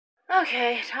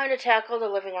Okay, time to tackle the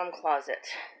living room closet.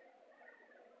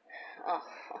 Oh.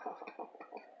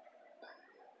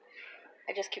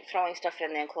 I just keep throwing stuff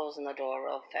in there and closing the door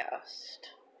real fast.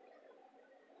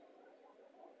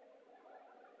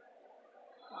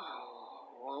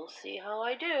 Oh, we'll see how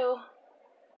I do.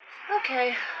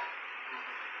 Okay.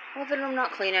 Living room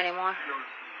not clean anymore.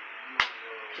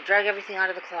 To drag everything out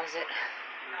of the closet.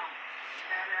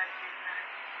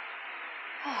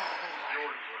 Oh,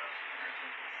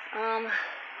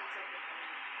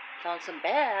 found some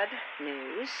bad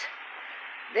news.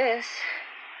 This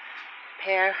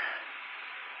pair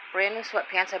brand new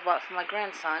sweatpants I bought for my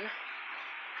grandson.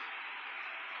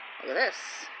 Look at this.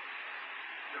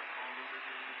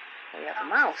 We have a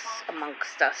mouse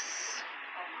amongst us.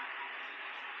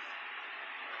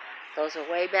 Those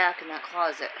are way back in that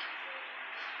closet.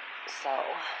 So,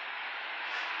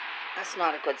 that's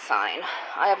not a good sign.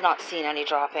 I have not seen any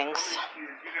droppings.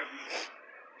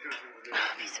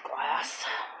 Piece of glass.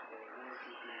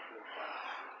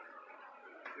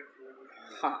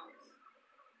 Huh.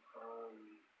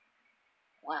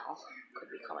 Well, could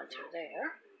be coming through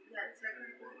there.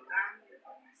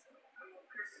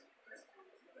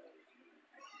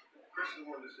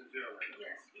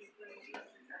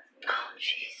 Oh,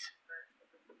 jeez.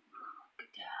 Look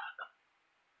at that.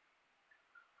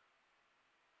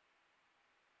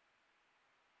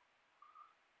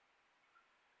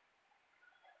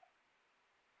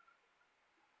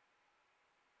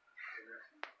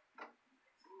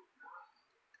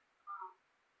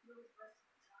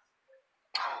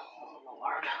 Oh,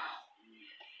 Lord.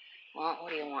 Well, what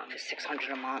do you want for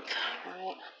 $600 a month,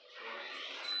 right?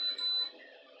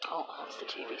 Oh, that's the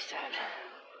TV set.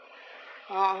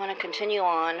 Well, I'm going to continue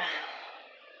on.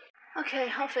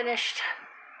 Okay, all finished.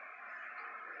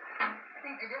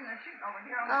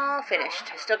 All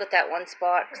finished. I still got that one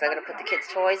spot because I got to put the kids'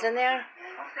 toys in there.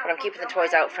 But I'm keeping the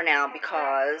toys out for now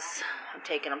because I'm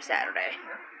taking them Saturday.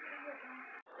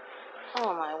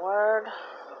 Oh, my word.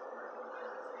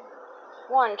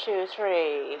 1, 2,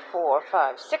 3, 4,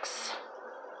 5, 6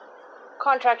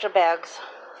 contractor bags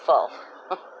full.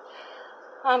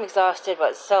 I'm exhausted,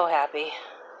 but so happy.